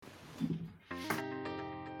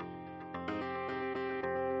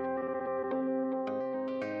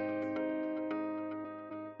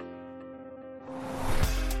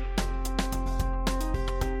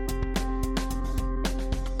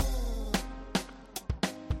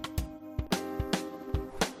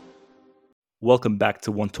Welcome back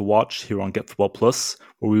to One to Watch here on Get Football Plus,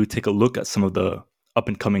 where we would take a look at some of the up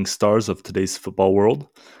and coming stars of today's football world.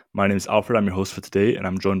 My name is Alfred. I'm your host for today, and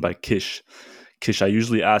I'm joined by Kish. Kish, I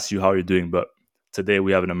usually ask you how you're doing, but today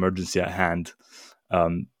we have an emergency at hand.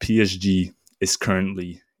 PSG is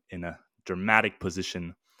currently in a dramatic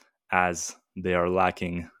position as they are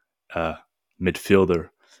lacking a midfielder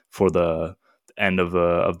for the end of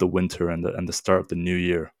the winter and the start of the new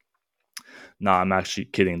year. No, I'm actually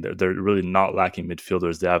kidding. They're really not lacking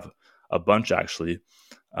midfielders. They have a bunch actually,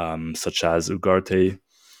 such as Ugarte,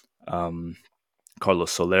 um,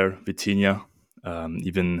 Carlos Soler, Vitinha,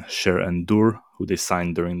 even Cher and Dur, who they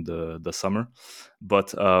signed during the summer. But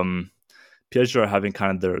PSG are having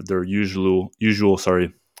kind of their usual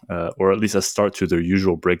or at least a start to their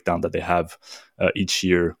usual breakdown that they have each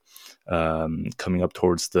year, coming up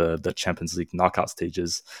towards the Champions League knockout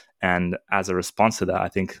stages. And as a response to that, I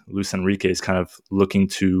think Luis Enrique is kind of looking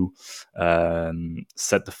to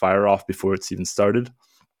set the fire off before it's even started.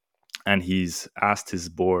 And he's asked his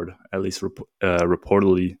board, at least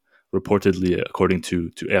reportedly, according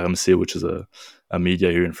to RMC, which is a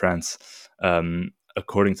media here in France.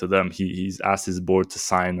 According to them, he's asked his board to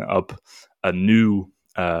sign up a new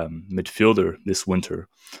midfielder this winter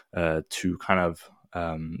to kind of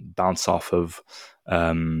bounce off of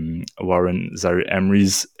Warren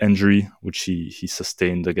Zaire-Emery's injury, which he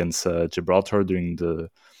sustained against Gibraltar during the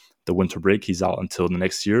winter break. He's out until the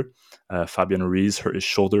next year. Fabian Ruiz hurt his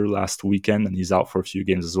shoulder last weekend, and he's out for a few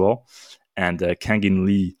games as well. And Kangin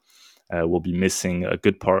Lee will be missing a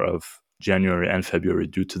good part of January and February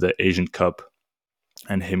due to the Asian Cup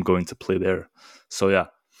and him going to play there. So yeah,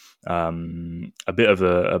 a bit of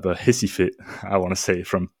a hissy fit, I want to say,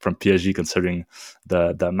 from PSG, considering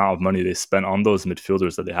the amount of money they spent on those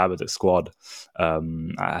midfielders that they have at the squad.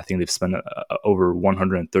 I think they've spent over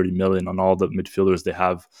 130 million on all the midfielders they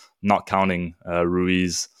have, not counting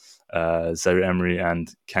Ruiz, Zaire Emery,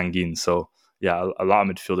 and Kangin. So yeah, a lot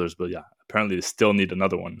of midfielders, but yeah, apparently they still need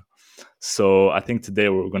another one. So I think today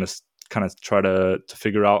we're going to kind of try to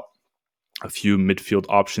figure out a few midfield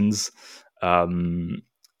options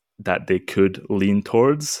that they could lean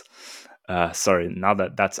towards. Sorry, now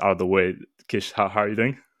that that's out of the way, Kish, how are you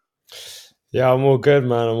doing? Yeah, I'm all good,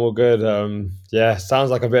 man. I'm all good. Yeah,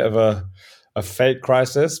 sounds like a bit of a fake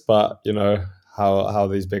crisis, but you know how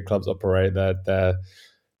these big clubs operate.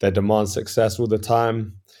 They demand success all the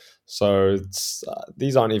time. So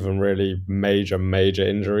these aren't even really major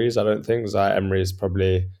injuries. I don't think Zaire Emery is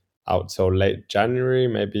probably out till late January,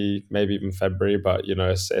 maybe even February. But you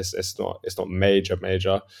know, it's not major.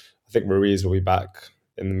 I think Ruiz will be back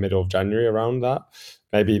in the middle of January, around that,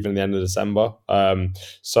 maybe even the end of December.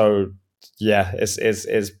 So yeah,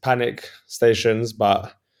 it's panic stations,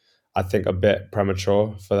 but I think a bit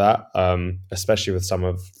premature for that, especially with some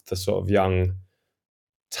of the sort of young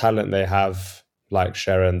talent they have, like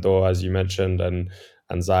Sharon Dor, as you mentioned, and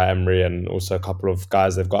Zaire Emery, and also a couple of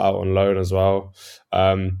guys they've got out on loan as well.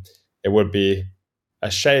 It would be a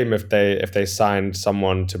shame if they signed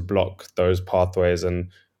someone to block those pathways, and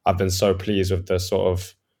I've been so pleased with the sort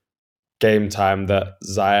of game time that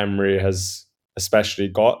Zaire Emery has especially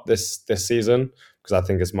got this season, because I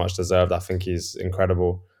think it's much deserved. I think he's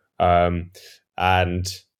incredible, and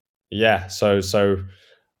yeah, so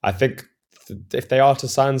I think if they are to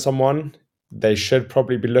sign someone, they should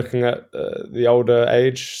probably be looking at the older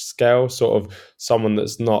age scale, sort of someone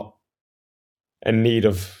that's not in need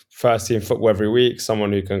of first team football every week,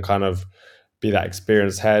 someone who can kind of be that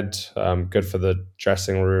experienced head, good for the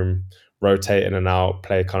dressing room, rotate in and out,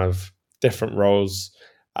 play kind of different roles,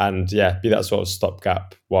 and yeah, be that sort of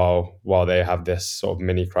stopgap while they have this sort of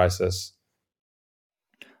mini crisis.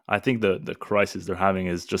 I think the crisis they're having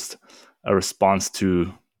is just a response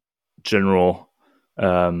to general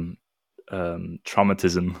um,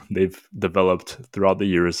 traumatism they've developed throughout the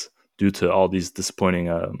years due to all these disappointing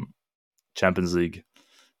Champions League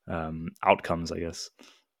outcomes, I guess.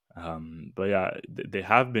 But yeah, they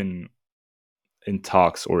have been in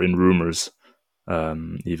talks or in rumors,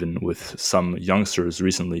 even with some youngsters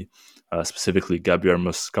recently, specifically Gabriel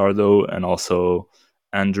Moscardo and also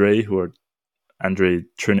Andre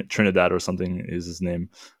Trinidad or something is his name,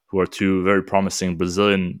 who are two very promising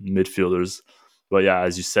Brazilian midfielders. But yeah,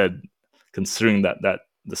 as you said, considering that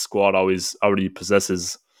the squad always already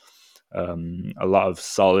possesses a lot of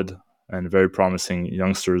solid and very promising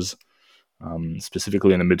youngsters,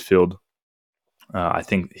 specifically in the midfield, I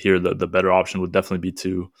think here the better option would definitely be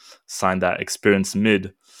to sign that experienced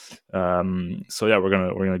mid. So yeah, we're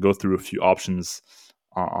gonna go through a few options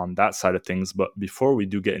on that side of things. But before we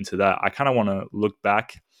do get into that, I kind of want to look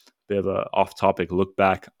back, bit of a off topic look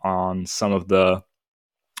back on some of the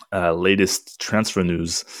latest transfer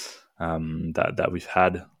news that we've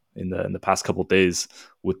had in the past couple of days,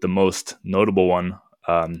 with the most notable one,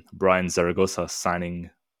 Brian Zaragoza signing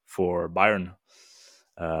for Bayern.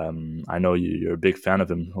 I know you're a big fan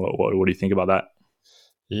of him. What do you think about that?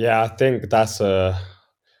 Yeah, I think that's a.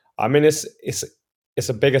 I mean, it's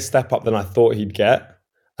a bigger step up than I thought he'd get.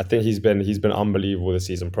 I think he's been unbelievable this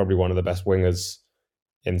season. Probably one of the best wingers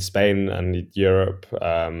in Spain and Europe.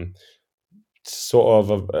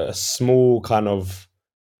 Sort of a small kind of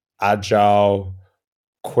agile,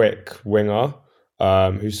 quick winger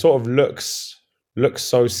who sort of looks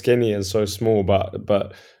so skinny and so small,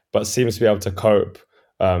 but seems to be able to cope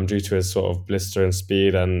due to his sort of blistering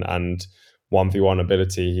speed and 1v1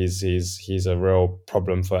 ability. He's a real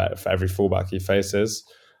problem for every fullback he faces.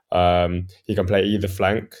 He can play either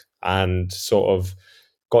flank and sort of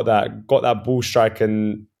got that ball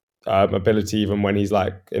striking ability even when he's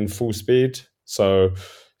like in full speed. So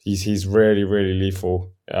he's really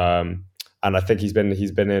lethal. And I think he's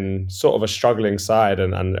been in sort of a struggling side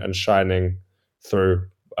and shining through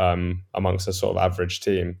amongst a sort of average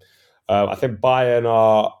team. I think Bayern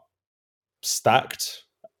are stacked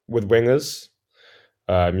with wingers.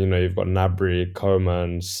 You've got Nabry,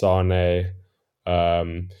 Coman, Sane.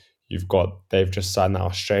 Um, they've just signed that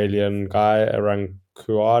Australian guy,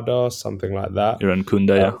 Arancuada, something like that, Iran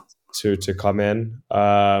Kunda, uh, yeah. to come in.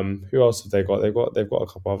 Who else have they got? They've got a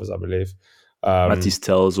couple others, I believe. Matisse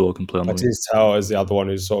Tell as well can play on the wing. Matisse Tell is the other one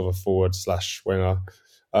who's sort of a forward slash winger.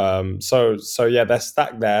 So yeah, they're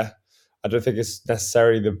stacked there. I don't think it's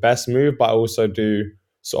necessarily the best move, but I also do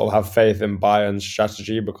sort of have faith in Bayern's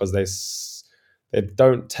strategy because they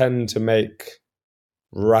don't tend to make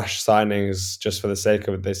rash signings just for the sake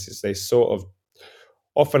of this. They sort of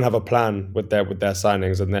often have a plan with their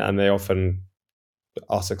signings, and they often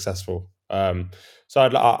are successful. So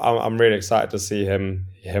I'm really excited to see him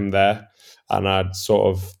there, and I'd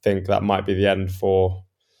sort of think that might be the end for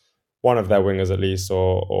one of their wingers at least,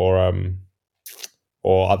 or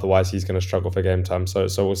otherwise he's going to struggle for game time. So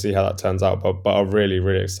we'll see how that turns out. But a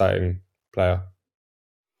really exciting player.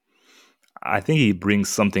 I think he brings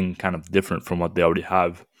something kind of different from what they already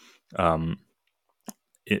have. Um,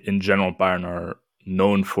 in general, Bayern are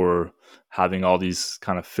known for having all these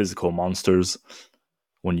kind of physical monsters.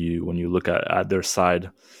 When you look at their side,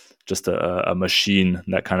 just a machine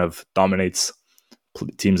that kind of dominates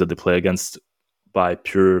teams that they play against by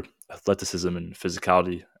pure athleticism and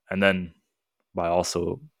physicality, and then by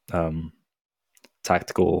also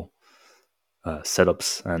tactical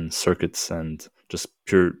setups and circuits and just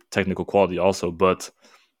pure technical quality also. But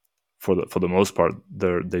for the most part,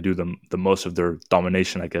 they do the most of their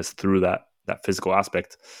domination, I guess, through that physical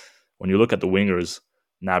aspect. When you look at the wingers,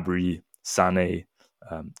 Nabry, Sane,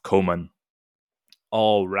 Coman,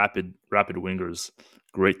 all rapid wingers,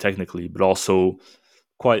 great technically, but also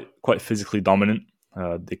quite physically dominant.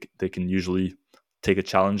 They can usually take a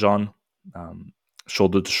challenge on,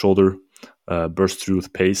 shoulder to shoulder, burst through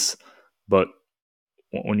with pace. But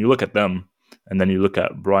when you look at them, and then you look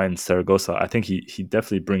at Brian Saragossa, I think he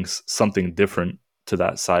definitely brings something different to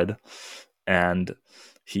that side, and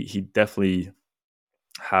he definitely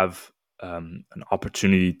have an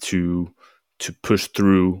opportunity to push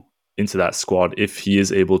through into that squad if he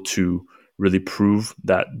is able to really prove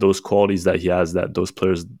that those qualities that he has that those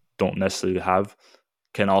players don't necessarily have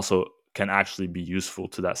can actually be useful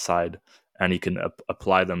to that side, and he can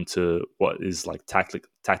apply them to what is like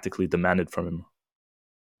tactically demanded from him.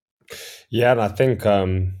 Yeah, and I think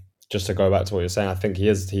just to go back to what you're saying, I think he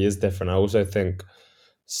is different. I also think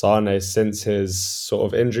Sane, since his sort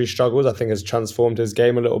of injury struggles, I think has transformed his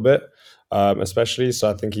game a little bit, especially. So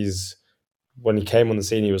I think when he came on the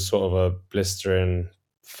scene, he was sort of a blistering,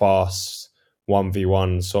 fast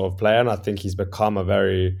 1v1 sort of player. And I think he's become a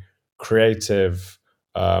very creative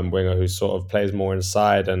winger who sort of plays more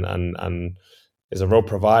inside and is a real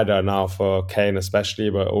provider now for Kane, especially,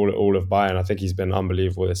 but all of Bayern. I think he's been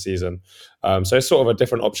unbelievable this season. So it's sort of a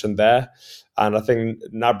different option there. And I think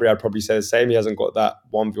Nabry, I'd probably say the same. He hasn't got that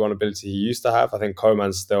 1v1 ability he used to have. I think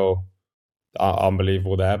Coman's still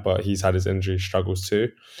unbelievable there, but he's had his injury struggles too.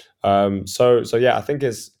 So yeah, I think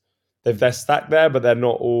they're stacked there, but they're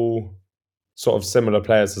not all sort of similar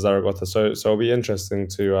players to Zaragoza. So it'll be interesting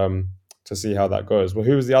to see how that goes. Well,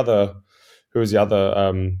 who was the other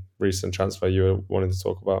recent transfer you were wanting to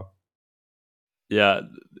talk about? Yeah,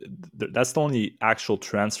 that's the only actual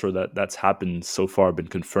transfer that's happened so far, been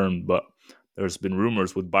confirmed. But there's been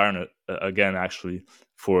rumors with Bayern again, actually,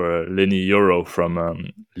 for Lenny Euro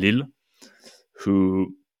from Lille,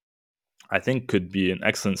 who I think could be an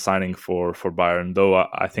excellent signing for Bayern. Though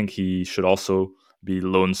I think he should also be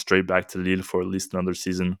loaned straight back to Lille for at least another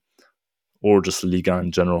season. or just Liga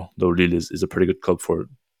in general. Though Lille is a pretty good club for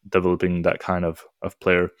developing that kind of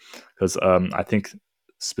player, because I think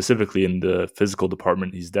specifically in the physical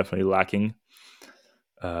department, he's definitely lacking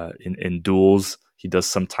in duels. He does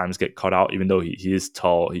sometimes get caught out, even though he is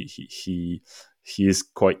tall. He is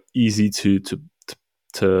quite easy to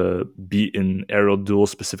beat in aerial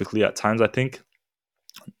duels specifically at times. I think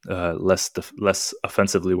less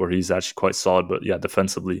offensively, where he's actually quite solid, but yeah,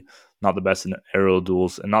 defensively not the best in aerial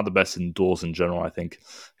duels and not the best in duels in general. I think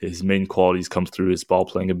his main qualities come through his ball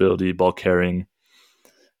playing ability, ball carrying,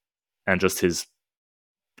 and just his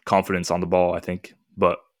confidence on the ball. I think,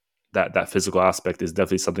 but that physical aspect is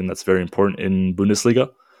definitely something that's very important in Bundesliga.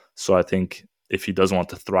 So I think if he does want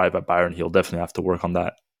to thrive at Bayern, he'll definitely have to work on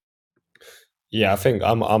that. Yeah, I think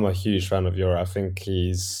I'm a huge fan of Euro. I think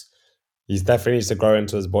he's definitely needs to grow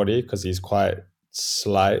into his body because he's quite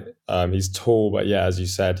slight. He's tall, but yeah, as you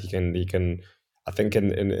said, he can. I think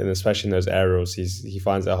in especially in those aerials, he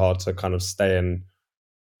finds it hard to kind of stay in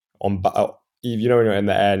on. You know, when you're in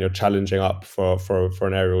the air and you're challenging up for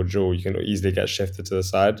an aerial duel, you can easily get shifted to the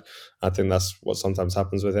side. I think that's what sometimes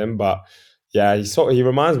happens with him. But yeah, he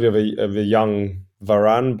reminds me of a young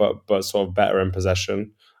Varane, but sort of better in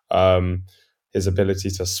possession. Um, his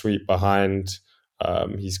ability to sweep behind.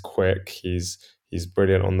 He's quick. He's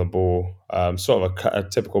brilliant on the ball. Sort of a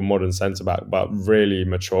typical modern centre back, but really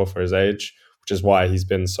mature for his age, which is why he's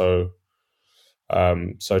been so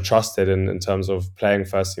trusted in terms of playing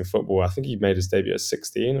first team football. I think he made his debut at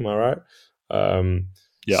 16. Am I right? Um,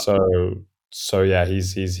 Yeah, so so yeah,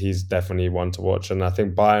 he's definitely one to watch, and I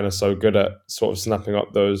think Bayern are so good at sort of snapping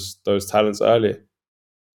up those talents early.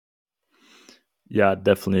 yeah,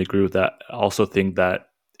 definitely agree with that. I also think that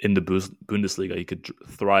in the Bundesliga, he could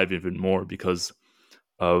thrive even more because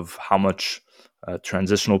of how much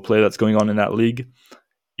transitional play that's going on in that league.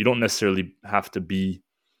 You don't necessarily have to be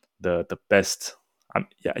the best.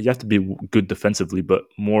 Yeah, you have to be good defensively, but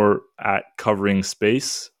more at covering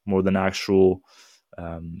space more than actual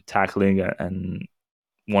tackling and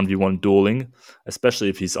 1v1 dueling, especially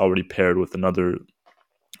if he's already paired with another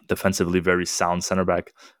defensively very sound center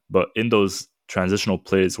back. But in those transitional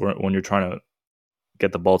plays, when you're trying to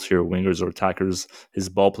get the ball to your wingers or attackers, his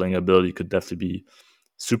ball playing ability could definitely be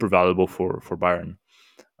super valuable for Bayern.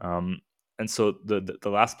 Um, and so the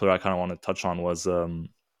last player I kind of want to touch on was a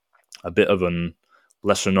bit of an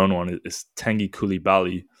lesser known one is Tanguy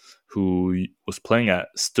Koulibaly, who was playing at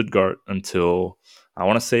Stuttgart until I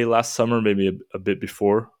want to say last summer, maybe a bit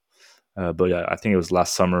before. But yeah, I think it was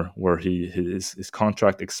last summer where his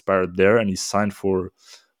contract expired there, and he signed for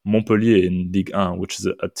Montpellier in Ligue 1, which is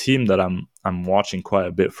a team that I'm watching quite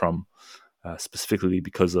a bit from, specifically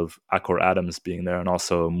because of Akor Adams being there and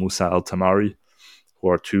also Moussa El Tamari, who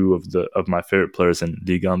are two of my favorite players in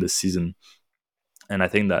Ligue 1 this season. And I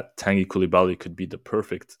think that Tanguy Koulibaly could be the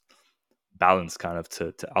perfect balance kind of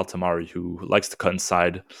to Altamari, who likes to cut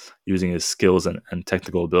inside using his skills and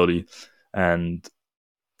technical ability. And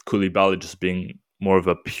Koulibaly just being more of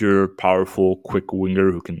a pure, powerful, quick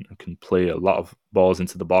winger who can play a lot of balls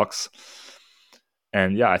into the box.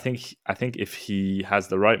 And yeah, I think if he has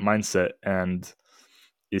the right mindset and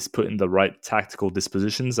is put in the right tactical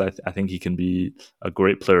dispositions, I think he can be a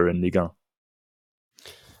great player in Liga.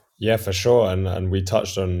 Yeah, for sure. And we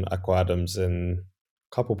touched on Aqua Adams in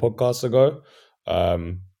a couple podcasts ago.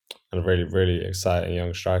 Um, and a really exciting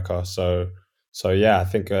young striker. So yeah, I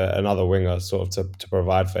think another winger sort of to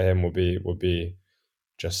provide for him would be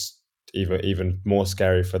just even more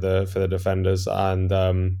scary for the defenders. And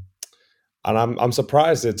I'm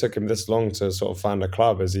surprised it took him this long to sort of find a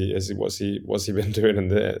club. What's he been doing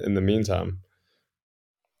in the meantime?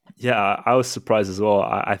 Yeah, I was surprised as well.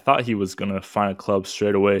 I thought he was gonna find a club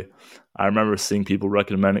straight away. I remember seeing people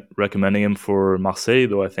recommending him for Marseille,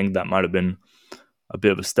 though I think that might have been a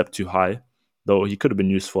bit of a step too high. Though he could have been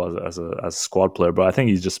useful as a squad player, but I think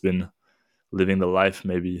he's just been living the life.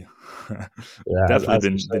 Maybe Yeah, definitely as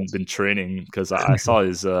you been said. been training because I saw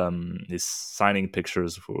his signing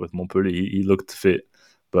pictures with Montpellier. He looked fit,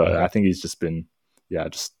 but Yeah. I think he's just been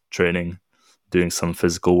just training, doing some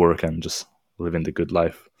physical work, and just living the good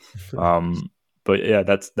life. Um, but yeah,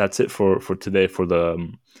 that's it for today for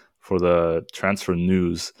the transfer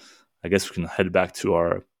news. I guess we can head back to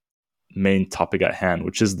our main topic at hand,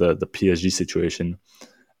 which is the PSG situation.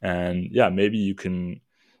 And yeah, maybe you can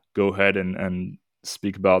go ahead and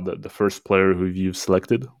speak about the first player who you've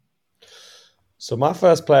selected. So my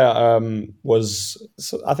first player I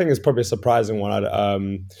think it's probably a surprising one.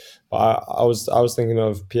 But I was thinking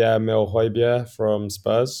of Pierre-Emile Højbjerg from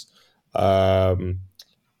Spurs. Um,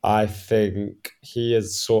 I think he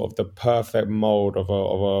is sort of the perfect mold of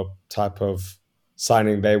a type of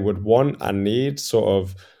signing they would want and need. Sort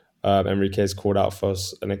of, Enrique's called out for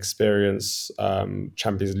an experienced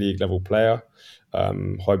Champions League level player.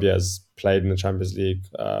 Højbjerg has played in the Champions League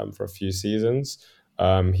for a few seasons.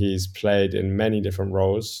 He's played in many different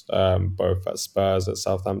roles, both at Spurs, at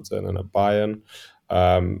Southampton, and at Bayern.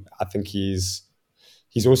 I think he's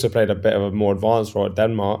also played a bit of a more advanced role at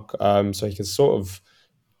Denmark, so he can sort of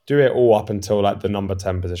do it all up until like the number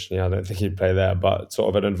 10 position. Yeah, I don't think he'd play there, but sort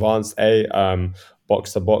of an advanced eight,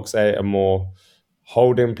 box to box eight, a more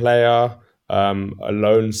holding player, a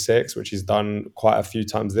lone six, which he's done quite a few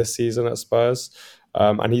times this season at Spurs.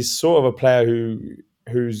 And he's sort of a player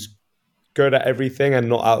who's good at everything and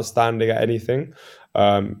not outstanding at anything.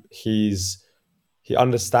 He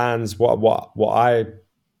understands what I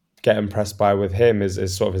get impressed by with him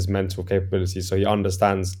is sort of his mental capability. So he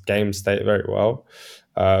understands game state very well.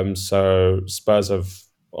 So Spurs have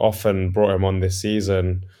often brought him on this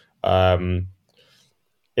season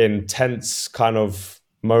in tense kind of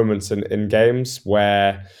moments in games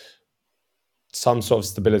where some sort of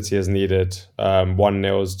stability is needed.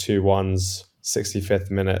 1-0s, 2-1s,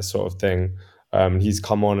 65th minute sort of thing. He's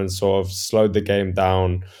come on and sort of slowed the game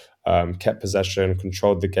down, kept possession,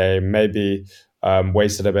 controlled the game, maybe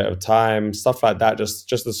wasted a bit of time, stuff like that.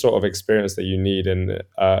 Just the sort of experience that you need in,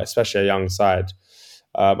 especially a young side.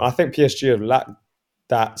 I think PSG have lacked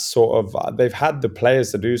that sort of. They've had the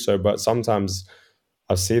players to do so, but sometimes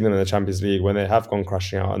I've seen them in the Champions League when they have gone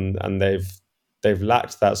crashing out, and they've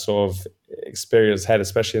lacked that sort of experienced head,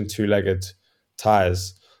 especially in two-legged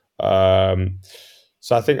ties. So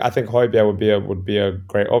I think Højbjerg would be a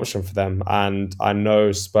great option for them, and I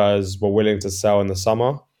know Spurs were willing to sell in the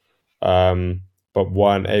summer, but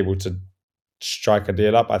weren't able to strike a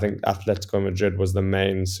deal up. I think Atletico Madrid was the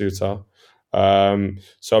main suitor. So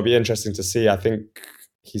it'll be interesting to see. I think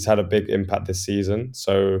he's had a big impact this season,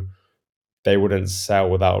 so they wouldn't sell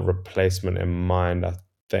without a replacement in mind, I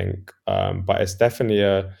think. But it's definitely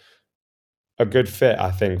a good fit,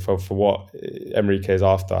 I think, for what Enrique is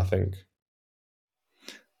after, I think.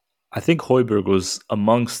 I think Højbjerg was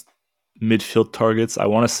amongst midfield targets. I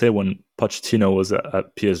want to say when Pochettino was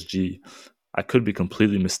at PSG. I could be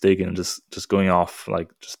completely mistaken and just going off like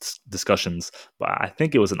just discussions, but I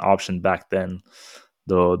think it was an option back then,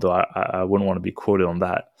 though I wouldn't want to be quoted on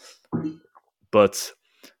that. But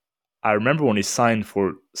I remember when he signed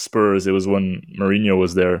for Spurs, it was when Mourinho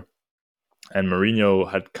was there, and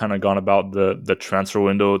Mourinho had kind of gone about the transfer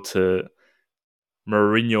window to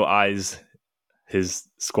Mourinho-ize his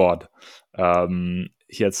squad.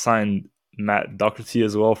 He had signed Matt Doherty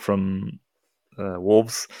as well from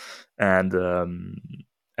Wolves, and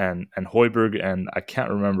Højbjerg, and I can't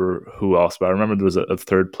remember who else, but I remember there was a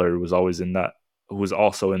third player who was always in that, who was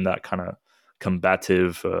also in that kind of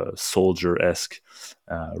combative, soldier-esque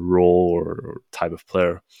role or type of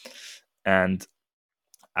player. And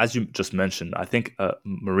as you just mentioned, I think a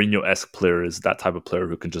Mourinho-esque player is that type of player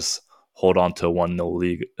who can just hold on to a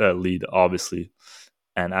 1-0 lead, obviously.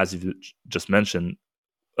 And as you just mentioned,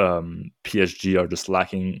 PSG are just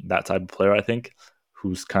lacking that type of player, I think,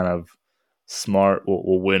 who's kind of smart,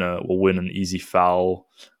 will win an easy foul,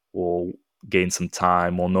 will gain some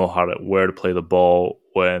time, will know where to play the ball,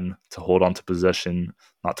 when to hold on to possession,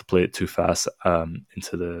 not to play it too fast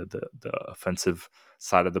into the offensive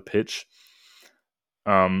side of the pitch.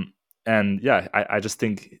 And yeah, I just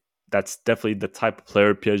think that's definitely the type of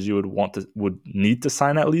player PSG would need to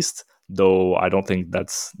sign at least. Though I don't think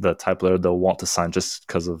that's the type of player they'll want to sign just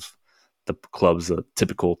because of the club's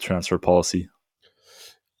typical transfer policy.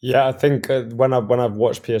 Yeah, I think when I've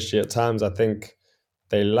watched PSG at times, I think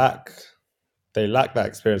they lack that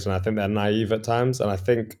experience, and I think they're naive at times. And I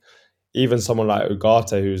think even someone like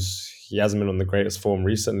Ugarte, he hasn't been on the greatest form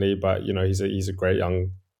recently, but he's a great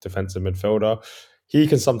young defensive midfielder. He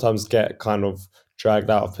can sometimes get kind of dragged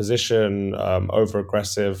out of position, over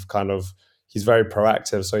aggressive. Kind of, he's very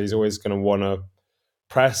proactive, so he's always going to want to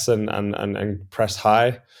press and press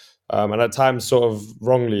high, and at times sort of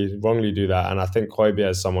wrongly do that. And I think Højbjerg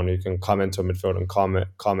is someone who can come into a midfield and calm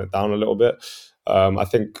it down a little bit. I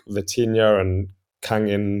think Vitinha and Kang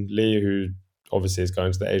In Lee, who obviously is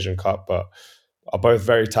going to the Asian Cup, but are both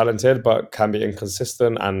very talented, but can be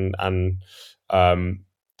inconsistent,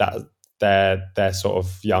 that they're sort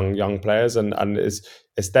of young players, and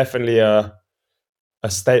it's definitely a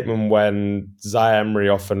statement when Zaire Emery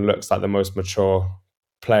often looks like the most mature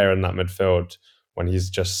player in that midfield when he's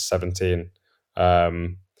just 17.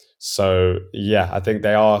 So yeah, I think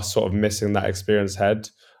they are sort of missing that experienced head,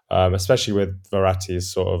 especially with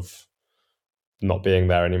Verratti's sort of not being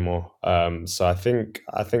there anymore. So I think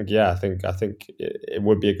it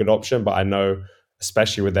would be a good option, but I know,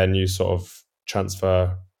 especially with their new sort of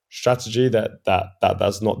transfer strategy,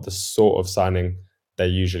 that's not the sort of signing they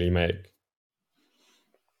usually make.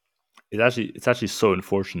 It's actually so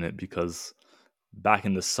unfortunate because back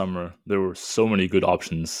in the summer there were so many good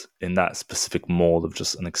options in that specific mold of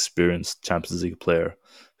just an experienced Champions League player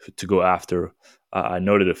to go after. I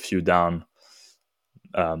noted a few down.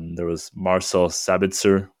 There was Marcel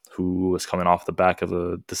Sabitzer, who was coming off the back of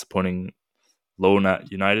a disappointing loan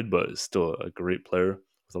at United, but is still a great player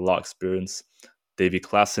with a lot of experience. Davy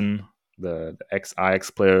Klaassen, the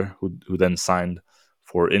ex-Ajax player who then signed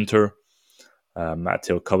for Inter.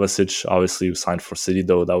 Mateo Kovacic, obviously, who signed for City,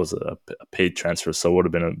 though that was a paid transfer, so it would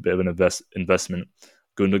have been a bit of an investment.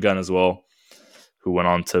 Gundogan as well, who went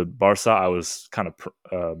on to Barca. I was kind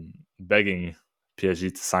of begging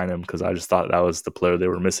PSG to sign him because I just thought that was the player they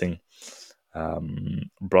were missing.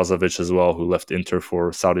 Brozovic as well, who left Inter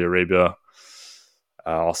for Saudi Arabia.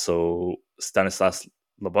 Also Stanislas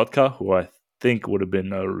Lobotka, who I think would have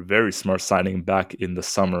been a very smart signing back in the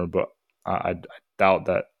summer, but I doubt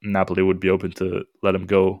that Napoli would be open to let him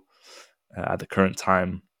go at the current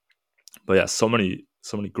time. But yeah, so many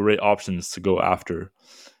great options to go after,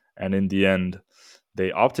 and in the end,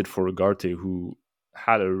 they opted for Ugarte, who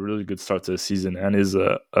had a really good start to the season and is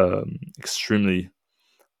a extremely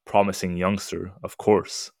promising youngster, of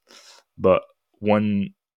course. But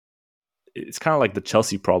when it's kind of like the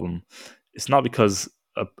Chelsea problem, it's not because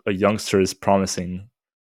a youngster is promising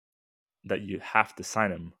that you have to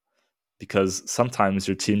sign him, because sometimes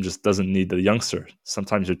your team just doesn't need the youngster.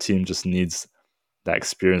 Sometimes your team just needs that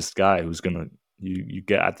experienced guy who's gonna you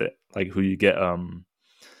get at the like who you get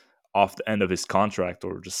off the end of his contract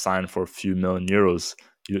or just sign for a few million euros.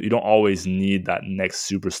 You don't always need that next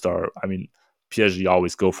superstar. I mean, PSG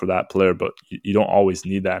always go for that player, but you don't always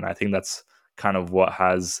need that. And I think that's kind of what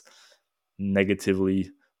has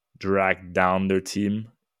negatively dragged down their team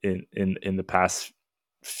in the past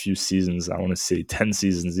few seasons. I want to say 10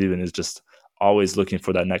 seasons even, is just always looking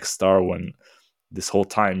for that next star when this whole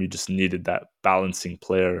time you just needed that balancing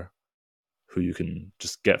player who you can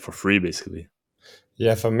just get for free, basically.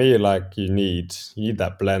 Yeah, for me, like you need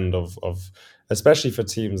that blend of especially for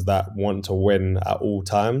teams that want to win at all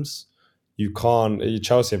times. You can't.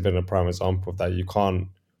 Chelsea have been a prime example of that. You can't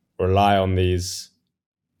rely on these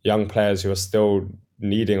young players who are still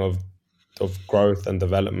needing of growth and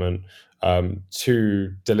development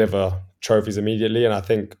to deliver trophies immediately. And I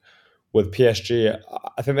think with PSG,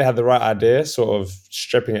 I think they had the right idea, sort of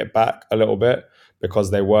stripping it back a little bit because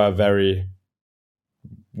they were very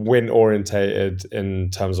win orientated in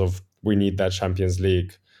terms of we need that Champions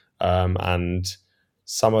League, and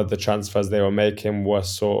some of the transfers they were making were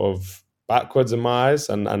sort of backwards in my eyes,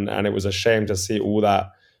 and it was a shame to see all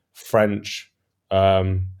that French,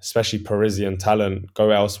 especially Parisian talent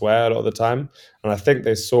go elsewhere a lot of the time, and I think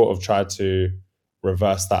they sort of tried to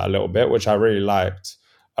reverse that a little bit, which I really liked.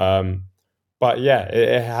 But yeah,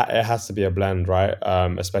 it has to be a blend, right?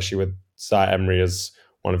 Especially with Zaire Emery as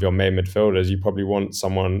one of your main midfielders, you probably want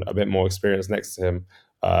someone a bit more experienced next to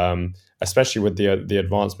him, especially with the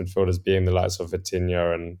advanced midfielders being the likes of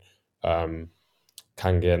Vitinha and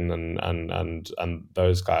Kangin and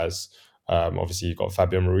those guys. Obviously, you've got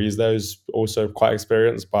Fabian Ruiz, those also quite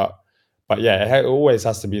experienced, but yeah, it always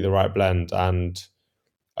has to be the right blend. And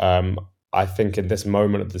um, I think in this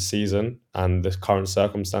moment of the season and the current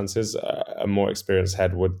circumstances, a more experienced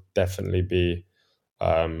head would definitely be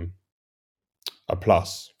um, a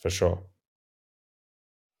plus for sure.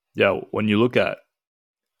 Yeah, when you look at,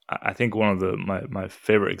 I think one of my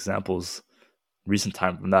favorite examples recent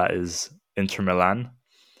time from that is Inter Milan,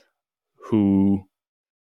 who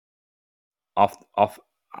off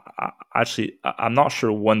actually I'm not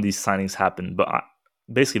sure when these signings happened, but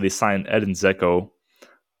basically they signed Edin Dzeko,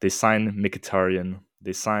 they signed Mkhitaryan,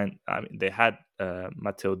 they had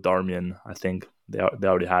Matteo Darmian. I think they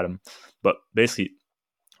already had him, but basically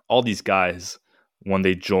all these guys, when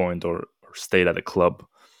they joined or stayed at the club,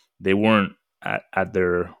 they weren't at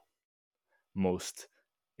their most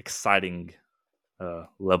exciting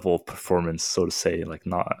level of performance, so to say. Like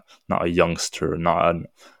not a youngster, not an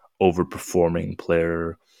overperforming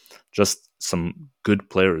player, just some good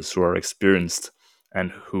players who are experienced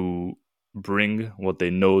and who bring what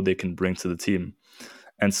they know they can bring to the team.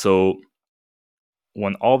 And so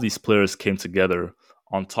when all these players came together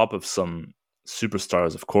on top of some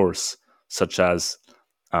superstars, of course, such as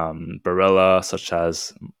Barella, such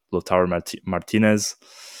as Lautaro Martinez,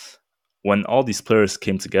 when all these players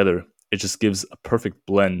came together, it just gives a perfect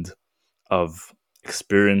blend of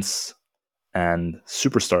experience and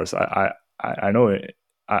superstars. I know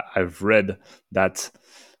I've read that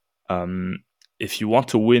if you want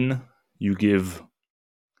to win, you give,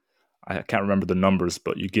 I can't remember the numbers,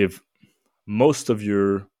 but most of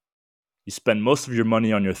your you spend most of your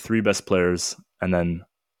money on your three best players, and then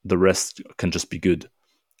the rest can just be good.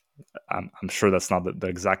 I'm sure that's not the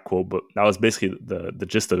exact quote, but that was basically the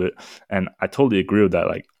gist of it. And I totally agree with that.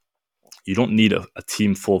 Like, you don't need a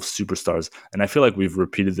team full of superstars. And I feel like we've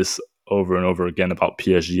repeated this over and over again about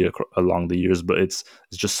PSG along the years, but it's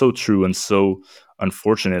just so true and so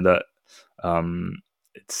unfortunate that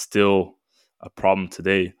it's still a problem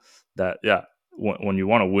today. That when you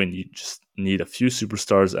want to win, you just need a few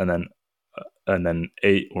superstars and then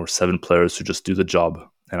 8 or 7 players who just do the job.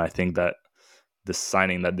 And I think that the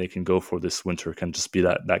signing that they can go for this winter can just be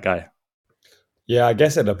that guy. Yeah, I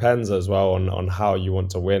guess it depends as well on how you want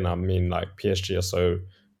to win. I mean, like PSG are so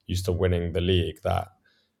used to winning the league that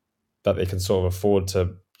they can sort of afford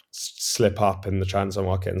to slip up in the transfer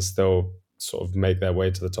market and still sort of make their way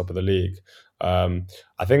to the top of the league.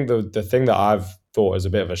 I think the thing that I've thought is a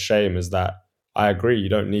bit of a shame is that I agree you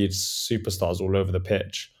don't need superstars all over the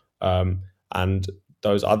pitch, and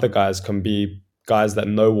those other guys can be guys that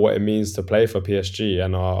know what it means to play for PSG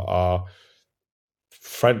and are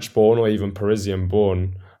French born or even Parisian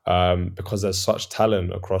born, because there's such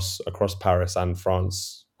talent across Paris and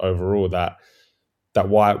France overall that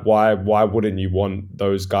why wouldn't you want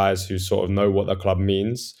those guys who sort of know what the club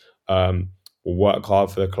means, will work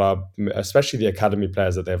hard for the club, especially the academy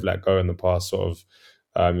players that they've let go in the past, sort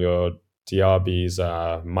of your Diaby's,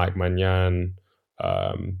 Mike Magnan,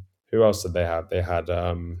 who else did they have? They had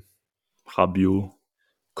Rabiot, yeah,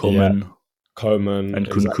 Coman, Coman, and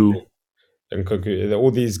exactly, Kunku. and Cuckoo,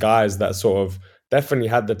 all these guys that sort of definitely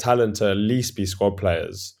had the talent to at least be squad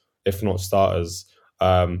players, if not starters.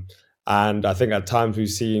 Um, and I think at times we've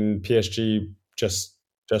seen PSG just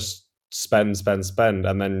spend,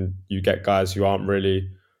 and then you get guys who aren't really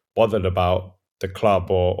bothered about the club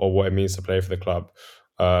or what it means to play for the club.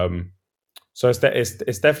 Um, so it's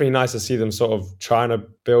definitely nice to see them sort of trying to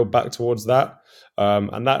build back towards that.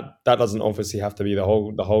 And that doesn't obviously have to be the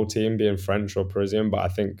whole team being French or Parisian, but I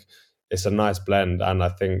think it's a nice blend. And I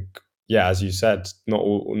think, yeah, as you said, not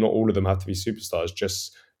all of them have to be superstars.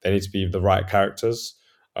 Just they need to be the right characters,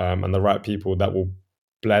 and the right people that will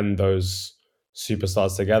blend those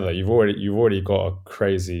superstars together. You've already got a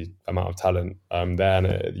crazy amount of talent there,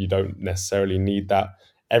 and you don't necessarily need that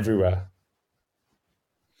everywhere.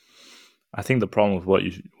 I think the problem with what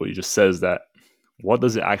you just said is that what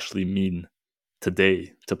does it actually mean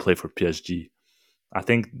today to play for PSG? I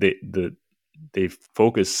think they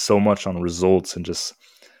focus so much on results and just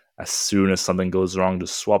as soon as something goes wrong,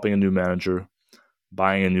 just swapping a new manager,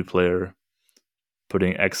 buying a new player,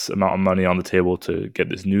 putting X amount of money on the table to get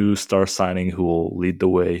this new star signing who will lead the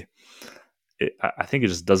way. I think it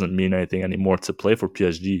just doesn't mean anything anymore to play for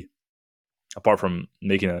PSG, apart from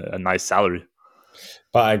making a nice salary.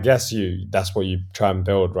 But I guess that's what you try and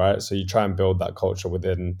build, right? So you try and build that culture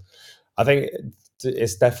within. I think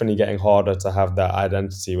it's definitely getting harder to have that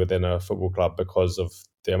identity within a football club because of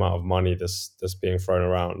the amount of money that's being thrown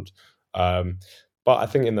around. Um, but I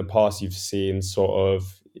think in the past you've seen sort of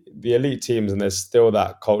the elite teams, and there's still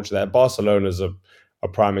that culture there. Barcelona's a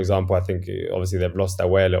prime example. I think obviously they've lost their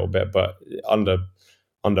way a little bit, but under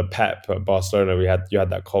Pep at Barcelona, you had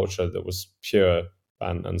that culture that was pure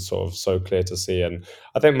and sort of so clear to see. And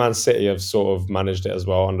I think Man City have sort of managed it as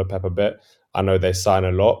well under Pep a bit. I know they sign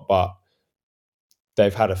a lot, but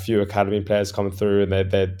they've had a few academy players come through, and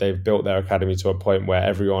they've built their academy to a point where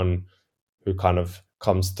everyone who kind of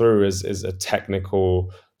comes through is a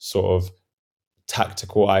technical sort of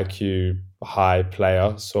tactical IQ high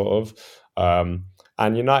player sort of.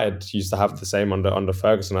 And United used to have the same under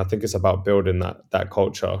Ferguson. I think it's about building that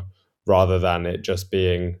culture rather than it just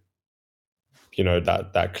being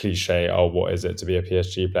that cliche. Oh, what is it to be a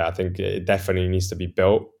PSG player? I think it definitely needs to be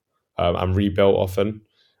built, and rebuilt often.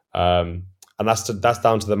 Um, and that's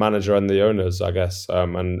down to the manager and the owners, I guess.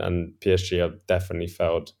 And PSG have definitely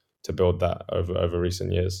failed to build that over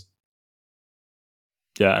recent years.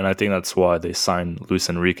 Yeah, and I think that's why they signed Luis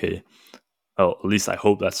Enrique. Well, at least I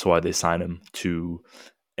hope that's why they signed him, to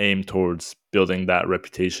aim towards building that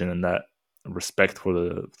reputation and that respect for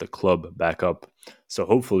the club back up. So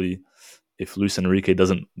hopefully, if Luis Enrique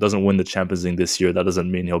doesn't win the Champions League this year, that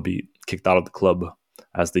doesn't mean he'll be kicked out of the club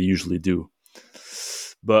as they usually do.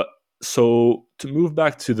 But so to move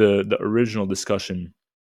back to the original discussion,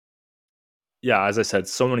 yeah, as I said,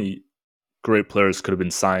 so many great players could have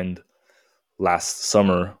been signed last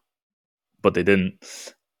summer, but they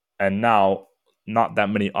didn't. And now, not that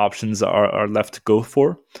many options are left to go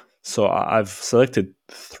for. So I've selected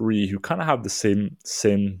 3 who kind of have the same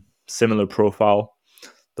similar profile.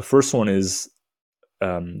 The first one is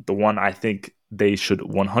the one I think they should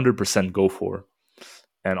 100% go for,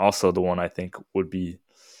 and also the one I think would be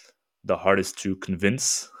the hardest to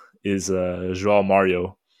convince is Joao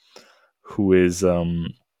Mario, who is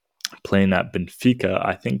playing at Benfica.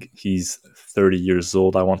 I think he's 30 years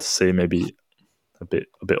old. I want to say maybe a bit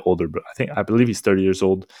older, but I believe he's 30 years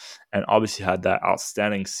old, and obviously had that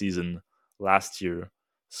outstanding season last year,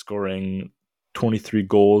 scoring 23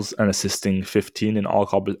 goals and assisting 15 in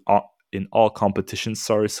all competitions.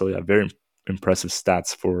 Sorry, so yeah, very impressive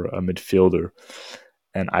stats for a midfielder.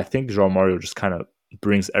 And I think João Mario just kind of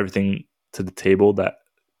brings everything to the table that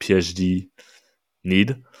PSG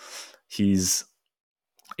need. He's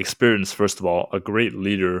experienced, first of all, a great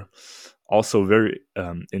leader, also very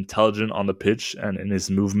intelligent on the pitch and in his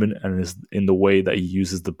movement and in the way that he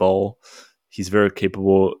uses the ball. He's very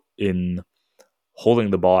capable in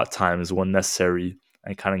holding the ball at times when necessary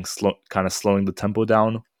and kind of slowing the tempo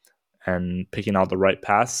down and picking out the right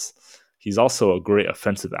pass. He's also a great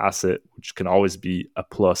offensive asset, which can always be a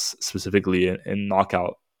plus, specifically in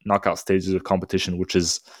knockout stages of competition, which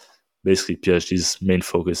is basically PSG's main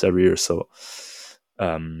focus every year. So,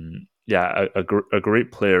 yeah, a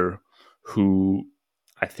great player who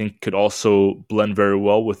I think could also blend very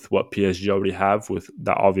well with what PSG already have, with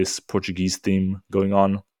that obvious Portuguese theme going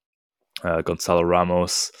on. Gonzalo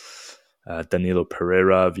Ramos, Danilo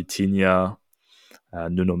Pereira, Vitinha,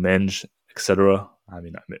 Nuno Mendes, etc.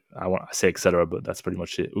 I want to say etc., but that's pretty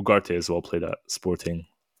much it. Ugarte as well played at Sporting.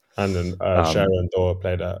 And then Um, Sharon Dor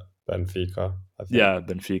played at Benfica, I think. yeah,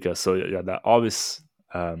 Benfica. So yeah, that obvious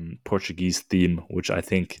Portuguese theme, which I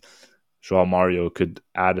think João Mario could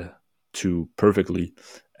add to perfectly,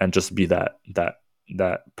 and just be that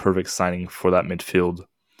perfect signing for that midfield,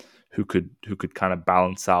 who could kind of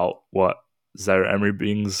balance out what Zaire Emery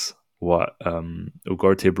brings, what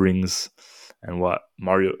Ugarte brings, and what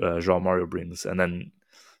João Mario brings, and then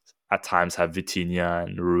at times have Vitinha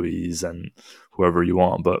and Ruiz and whoever you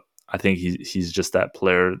want. But I think he's just that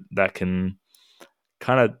player that can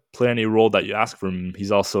kind of play any role that you ask from him. He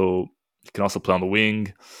can also play on the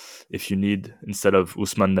wing if you need, instead of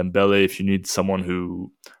Ousmane Dembele, if you need someone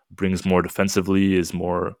who brings more defensively, is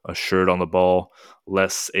more assured on the ball,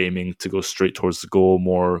 less aiming to go straight towards the goal,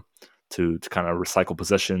 more to kind of recycle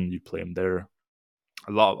possession, you play him there.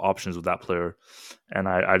 A lot of options with that player, and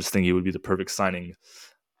I just think he would be the perfect signing.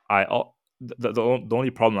 I the only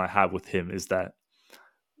problem I have with him is that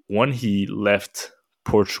when he left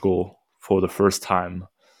Portugal for the first time,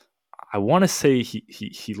 I want to say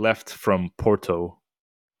he left from Porto,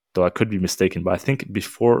 though I could be mistaken. But I think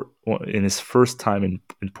before, in his first time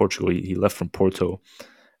in Portugal, he left from Porto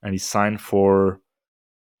and he signed for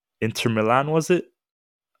Inter Milan, was it?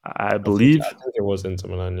 I I believe. think it was Inter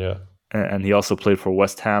Milan, yeah. And he also played for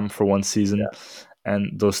West Ham for one season. Yeah.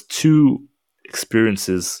 And those two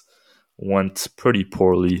experiences went pretty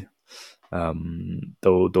poorly,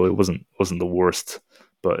 though it wasn't the worst,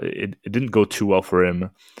 but it didn't go too well for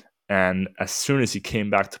him. And as soon as he came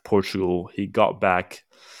back to Portugal, he got back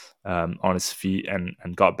on his feet and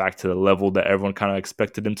got back to the level that everyone kind of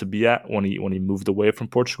expected him to be at when he moved away from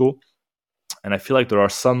Portugal. And I feel like there are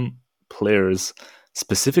some players,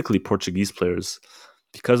 specifically Portuguese players,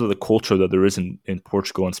 because of the culture that there is in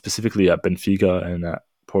Portugal and specifically at Benfica and at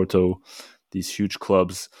Porto, these huge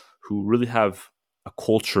clubs who really have a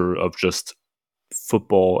culture of just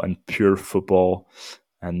football and pure football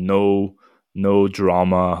and no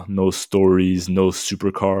drama, no stories, no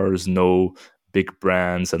supercars, no big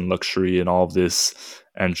brands and luxury and all of this,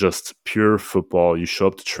 and just pure football. You show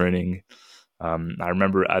up to training. I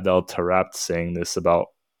remember Adel Tarabt saying this about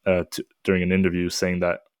during an interview, saying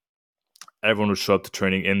that everyone would show up to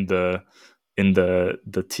training in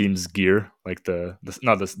the team's gear, like the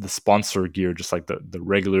not the sponsor gear, just like the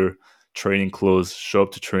regular training clothes. Show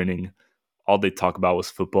up to training, all they talk about was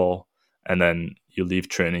football, and then you leave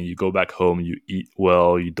training, you go back home, you eat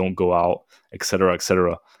well, you don't go out, etc.,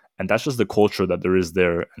 etc. And that's just the culture that there is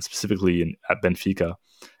there, and specifically at Benfica.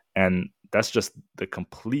 And that's just the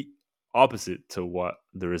complete opposite to what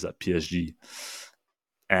there is at PSG.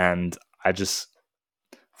 And I just,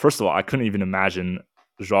 first of all, I couldn't even imagine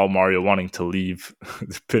João Mario wanting to leave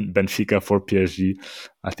Benfica for PSG.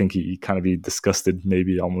 I think he kind of be disgusted,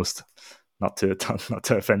 maybe almost, not to not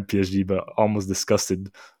to offend PSG, but almost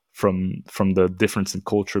disgusted from the difference in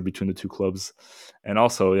culture between the two clubs. And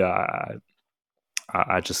also, yeah,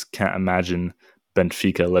 I just can't imagine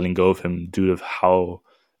Benfica letting go of him due to how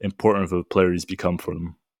important of a player he's become for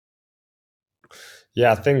them.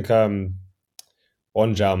 Yeah, I think on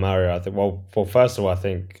João Mario, I think, well, first of all, I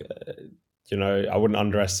think, I wouldn't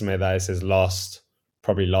underestimate that it's his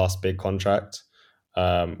probably last big contract.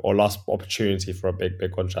 or last opportunity for a big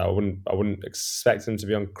contract. I wouldn't expect him to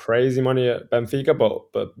be on crazy money at Benfica,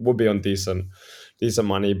 but would be on decent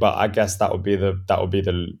money. But I guess that would be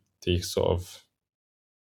the sort of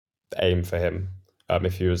aim for him,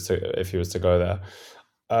 if he was to go there.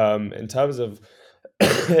 In terms of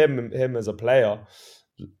him as a player,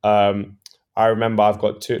 um, I remember I've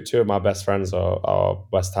got two of my best friends are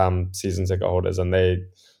West Ham season ticket holders, and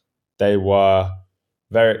they were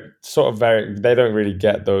very they don't really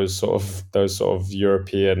get those sort of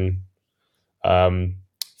European um,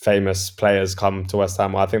 famous players come to West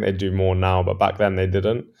Ham. I think they do more now, but back then they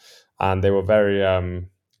didn't, and they were very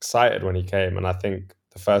excited when he came. And I think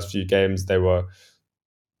the first few games they were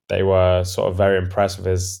sort of very impressed with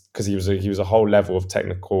his, because he was a whole level of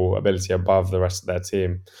technical ability above the rest of their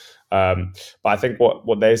team. But I think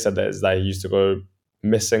what they said is that he used to go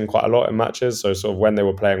missing quite a lot in matches. So sort of when they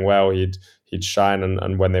were playing well, he'd shine,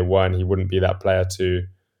 and when they weren't, he wouldn't be that player to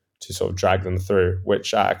sort of drag them through.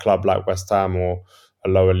 Which at a club like West Ham or a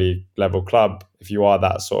lower league level club, if you are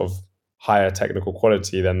that sort of higher technical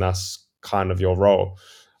quality, then that's kind of your role.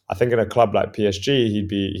 I think in a club like PSG, he'd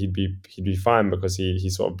be fine, because he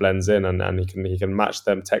sort of blends in, and he can match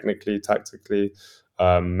them technically, tactically,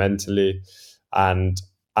 mentally, and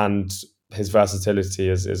and his versatility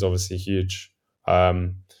is obviously huge.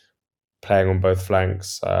 Um, Playing on both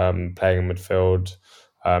flanks, playing in midfield,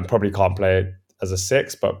 probably can't play as a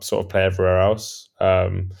six, but sort of play everywhere else.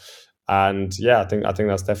 And yeah, I think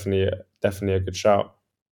that's definitely a good shout.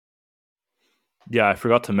 Yeah, I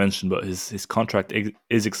forgot to mention, but his contract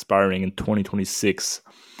is expiring in 2026,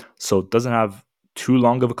 so doesn't have too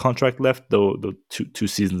long of a contract left. Though the two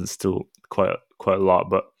seasons is still quite a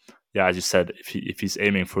lot. But yeah, as you said, if he's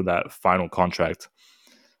aiming for that final contract,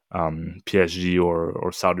 PSG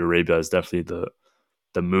or Saudi Arabia is definitely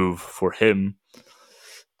the move for him.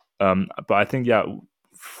 But I think, yeah,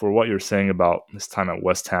 for what you're saying about his time at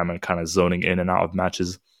West Ham and kind of zoning in and out of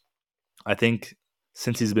matches, I think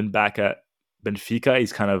since he's been back at Benfica,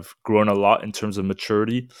 he's kind of grown a lot in terms of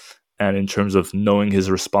maturity and in terms of knowing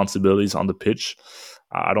his responsibilities on the pitch.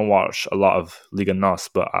 I don't watch a lot of Liga NOS,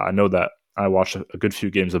 but I know that I watched a good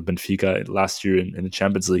few games of Benfica last year in the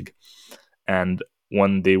Champions League. And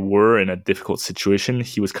when they were in a difficult situation,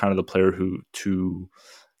 he was kind of the player who to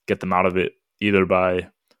get them out of it, either by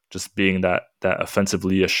just being that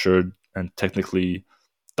offensively assured and technically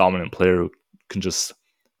dominant player who can just,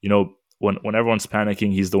 when everyone's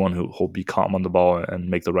panicking, he's the one who'll be calm on the ball and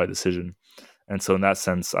make the right decision. And so in that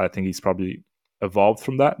sense, I think he's probably evolved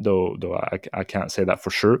from that, though I can't say that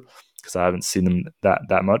for sure because I haven't seen him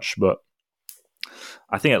that much. But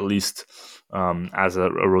I think at least as a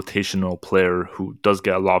rotational player who does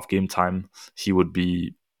get a lot of game time, he would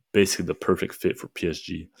be basically the perfect fit for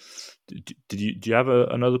PSG. Do you have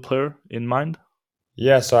another player in mind?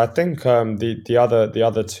 Yeah, so I think the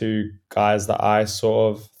other two guys that I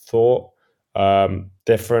sort of thought,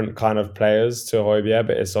 different kind of players to Højbjerg,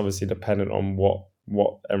 but it's obviously dependent on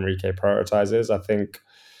what Enrique prioritizes. I think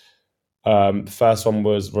the first one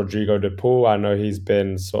was Rodrigo de Paul. I know he's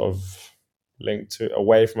been sort of linked to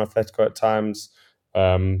away from Atletico at times,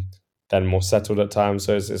 um, then more settled at times.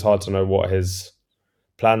 So it's hard to know what his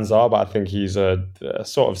plans are, but I think he's a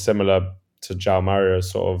sort of similar to João Mario,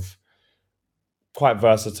 sort of quite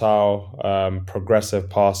versatile, progressive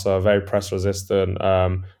passer, very press resistant,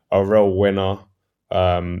 a real winner,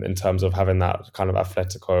 in terms of having that kind of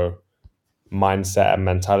Atletico mindset and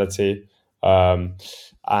mentality. Um,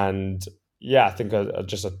 and yeah, I think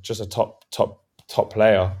just a top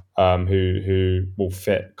player, who will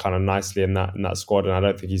fit kind of nicely in that squad. And I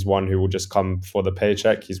don't think he's one who will just come for the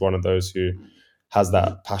paycheck. He's one of those who has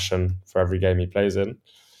that passion for every game he plays in.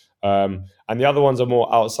 And the other ones are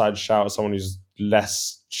more outside shout, someone who's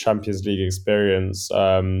less Champions League experience,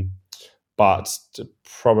 but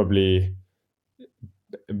probably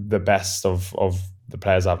the best of the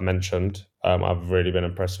players I've mentioned. I've really been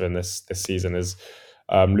impressed with in this season is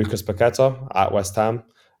Lucas Paqueta at West Ham,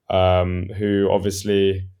 who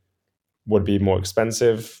obviously would be more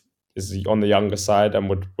expensive, is on the younger side, and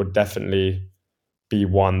would definitely be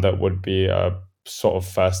one that would be a sort of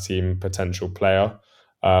first team potential player.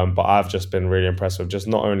 But I've just been really impressed with just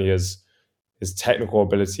not only his technical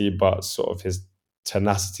ability, but sort of his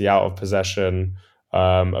tenacity out of possession,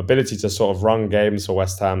 ability to sort of run games for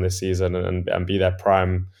West Ham this season, and be their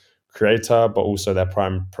prime creator, but also their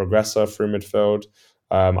prime progressor through midfield.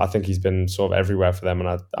 I think he's been sort of everywhere for them,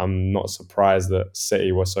 and I'm not surprised that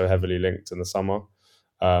City were so heavily linked in the summer.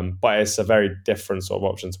 But it's a very different sort of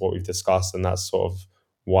option to what we've discussed, and that's sort of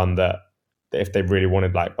one that if they really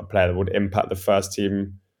wanted like a player that would impact the first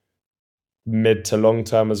team mid to long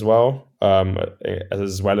term as well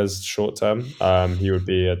as short term. He would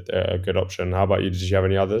be a good option. How about you? Did you have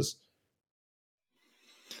any others?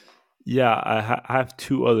 Yeah, I have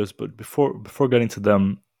two others, but before getting to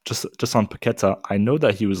them, just on Paqueta, I know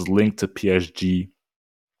that he was linked to PSG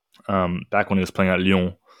back when he was playing at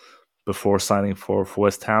Lyon before signing for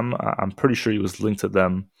West Ham. I'm pretty sure he was linked to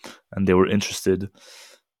them, and they were interested.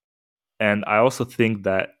 And I also think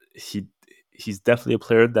that he's definitely a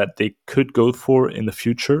player that they could go for in the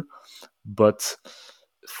future, but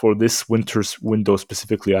for this winter's window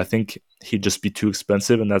specifically, I think he'd just be too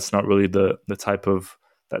expensive, and that's not really the type of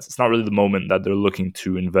that's it's not really the moment that they're looking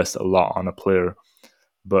to invest a lot on a player.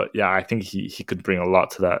 But yeah, I think he could bring a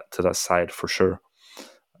lot to that side for sure.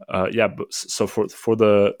 Yeah, but so for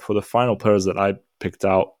the final players that I picked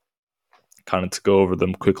out, kind of to go over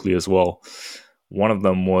them quickly as well. One of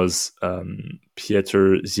them was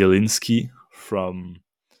Piotr Zielinski from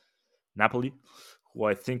Napoli, who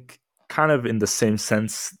I think kind of in the same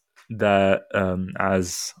sense that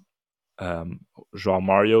as João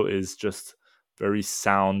Mario is just very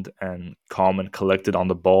sound and calm and collected on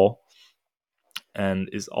the ball, and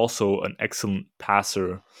is also an excellent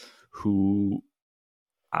passer who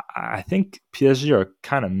I think PSG are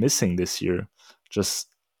kind of missing this year. Just,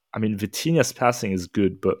 I mean, Vitinha's passing is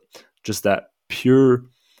good, but just that pure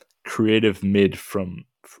creative mid from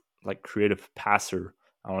like creative passer,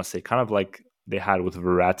 I want to say, kind of like they had with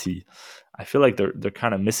Verratti. I feel like they're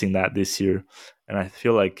kind of missing that this year, and I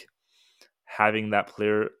feel like having that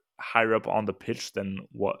player higher up on the pitch than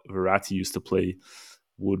what Verratti used to play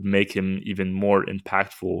would make him even more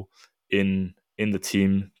impactful in the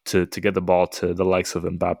team to get the ball to the likes of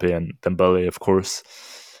Mbappe and Dembele, of course.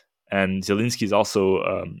 And Zielinski is also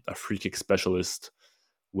a free kick specialist,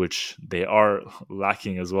 which they are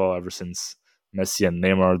lacking as well ever since Messi and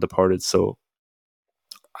Neymar departed. So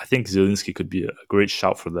I think Zielinski could be a great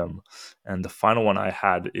shout for them. And the final one I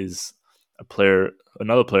had is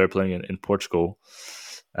another player playing in Portugal,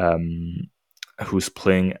 um, who's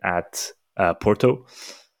playing at Porto.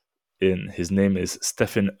 His name is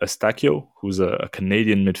Stefan Eustáquio, who's a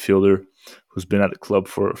Canadian midfielder who's been at the club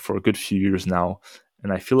for a good few years now.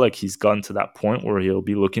 And I feel like he's gotten to that point where he'll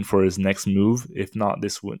be looking for his next move, if not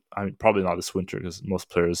this winter. I mean, probably not this winter because most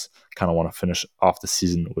players kind of want to finish off the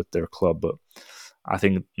season with their club. But I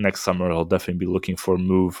think next summer he'll definitely be looking for a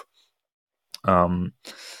move. Um,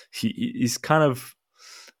 he's kind of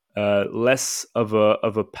less of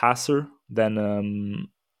a passer than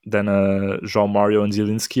Jean Mario and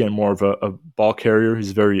Zielinski, and more of a ball carrier. He's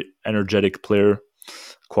a very energetic player,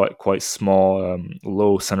 quite small,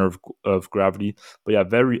 low center of gravity, but yeah,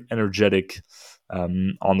 very energetic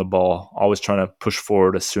on the ball. Always trying to push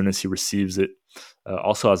forward as soon as he receives it.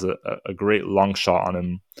 Also has a great long shot on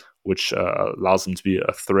him, which allows him to be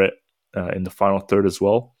a threat in the final third as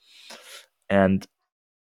well. And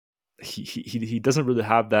he doesn't really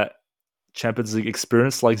have that Champions League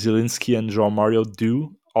experience like Zielinski and João Mario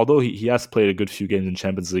do. Although he has played a good few games in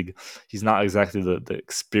Champions League, he's not exactly the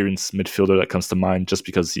experienced midfielder that comes to mind just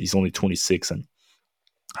because he's only 26 and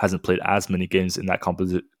hasn't played as many games in that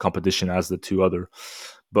competition as the two other.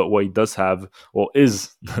 But what he does have, well,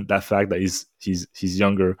 is that fact that he's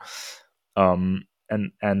younger, and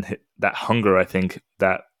that hunger. I think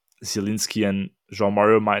that Zielinski and Jean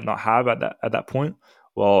Mario might not have at that point.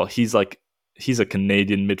 Well, he's a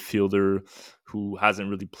Canadian midfielder who hasn't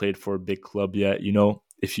really played for a big club yet. You know,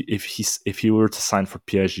 if he were to sign for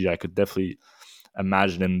PSG, I could definitely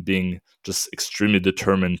imagine him being just extremely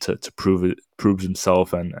determined to prove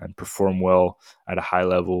himself and perform well at a high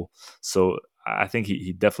level. So I think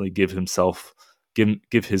he definitely give his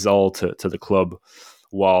all to the club,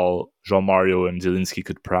 while Jean Mario and Zielinski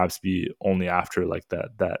could perhaps be only after like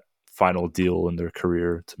that final deal in their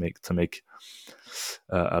career to make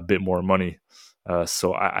a bit more money.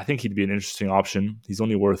 So I think he'd be an interesting option. He's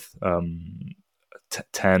only worth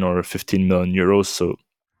 10 or 15 million euros, so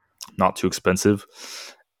not too expensive.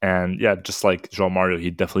 And yeah, just like João Mario,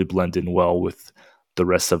 he'd definitely blend in well with the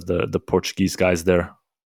rest of the Portuguese guys there.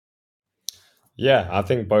 Yeah, I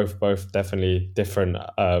think both definitely different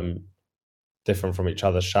from each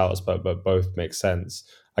other's shouts, but both make sense.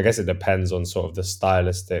 I guess it depends on sort of the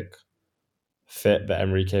stylistic fit that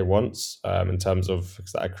Enrique wants in terms of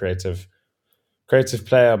that creative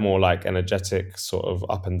player, more like energetic, sort of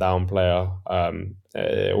up and down player.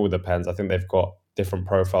 It all depends. I think they've got different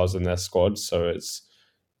profiles in their squad, so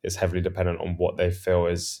it's heavily dependent on what they feel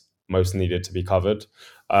is most needed to be covered.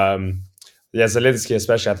 Um, yeah, Zelensky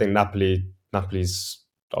especially. I think Napoli's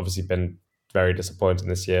obviously been very disappointing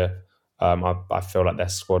this year. I feel like their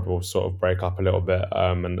squad will sort of break up a little bit,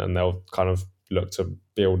 and they'll kind of look to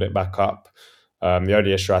build it back up. The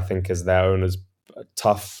only issue I think is their owners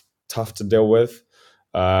tough to deal with.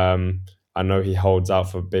 I know he holds out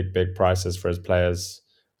for big prices for his players,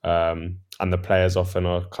 and the players often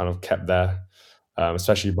are kind of kept there,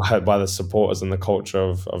 especially by the supporters and the culture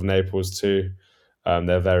of Naples too.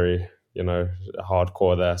 They're very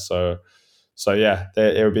hardcore there, so yeah,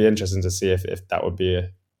 it would be interesting to see if that would be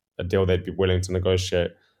a deal they'd be willing to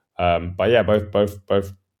negotiate. But yeah, both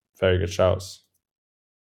very good shouts.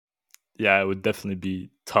 Yeah, it would definitely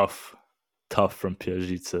be tough from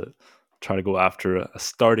PSG to try to go after a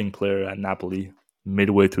starting player at Napoli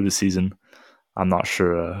midway through the season. I'm not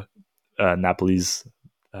sure Napoli's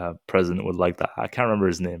president would like that. I can't remember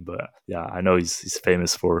his name, but yeah, I know he's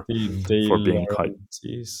famous for being quite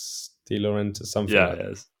De Laurentiis, something yeah, like that.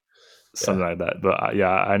 yeah, Yeah. something like that. But yeah,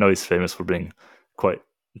 I know he's famous for being quite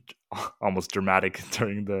almost dramatic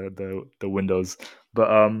during the windows. But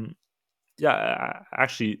yeah,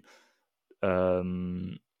 actually,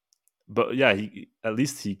 um, but yeah, he at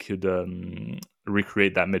least he could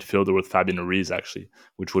recreate that midfielder with Fabian Ruiz actually,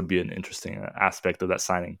 which would be an interesting aspect of that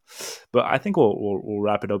signing. But I think we'll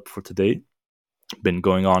wrap it up for today. Been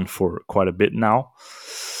going on for quite a bit now.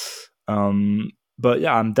 Um, but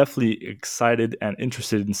yeah, I'm definitely excited and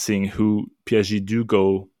interested in seeing who PSG do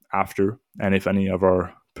go after, and if any of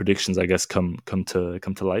our predictions, I guess, come to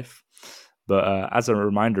life. But as a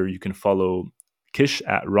reminder, you can follow Kish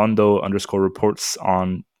at Rondo_reports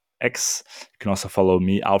on X. You can also follow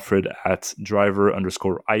me, Alfred, at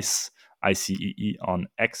driver_ice, ICEE on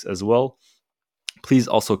X as well. Please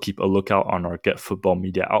also keep a lookout on our Get Football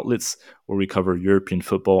media outlets, where we cover European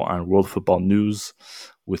football and world football news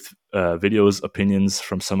with videos, opinions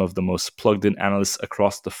from some of the most plugged in analysts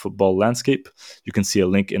across the football landscape. You can see a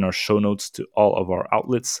link in our show notes to all of our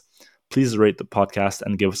outlets. Please rate the podcast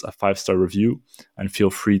and give us a 5-star review, and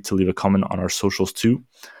feel free to leave a comment on our socials too.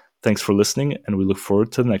 Thanks for listening, and we look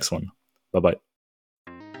forward to the next one. Bye bye.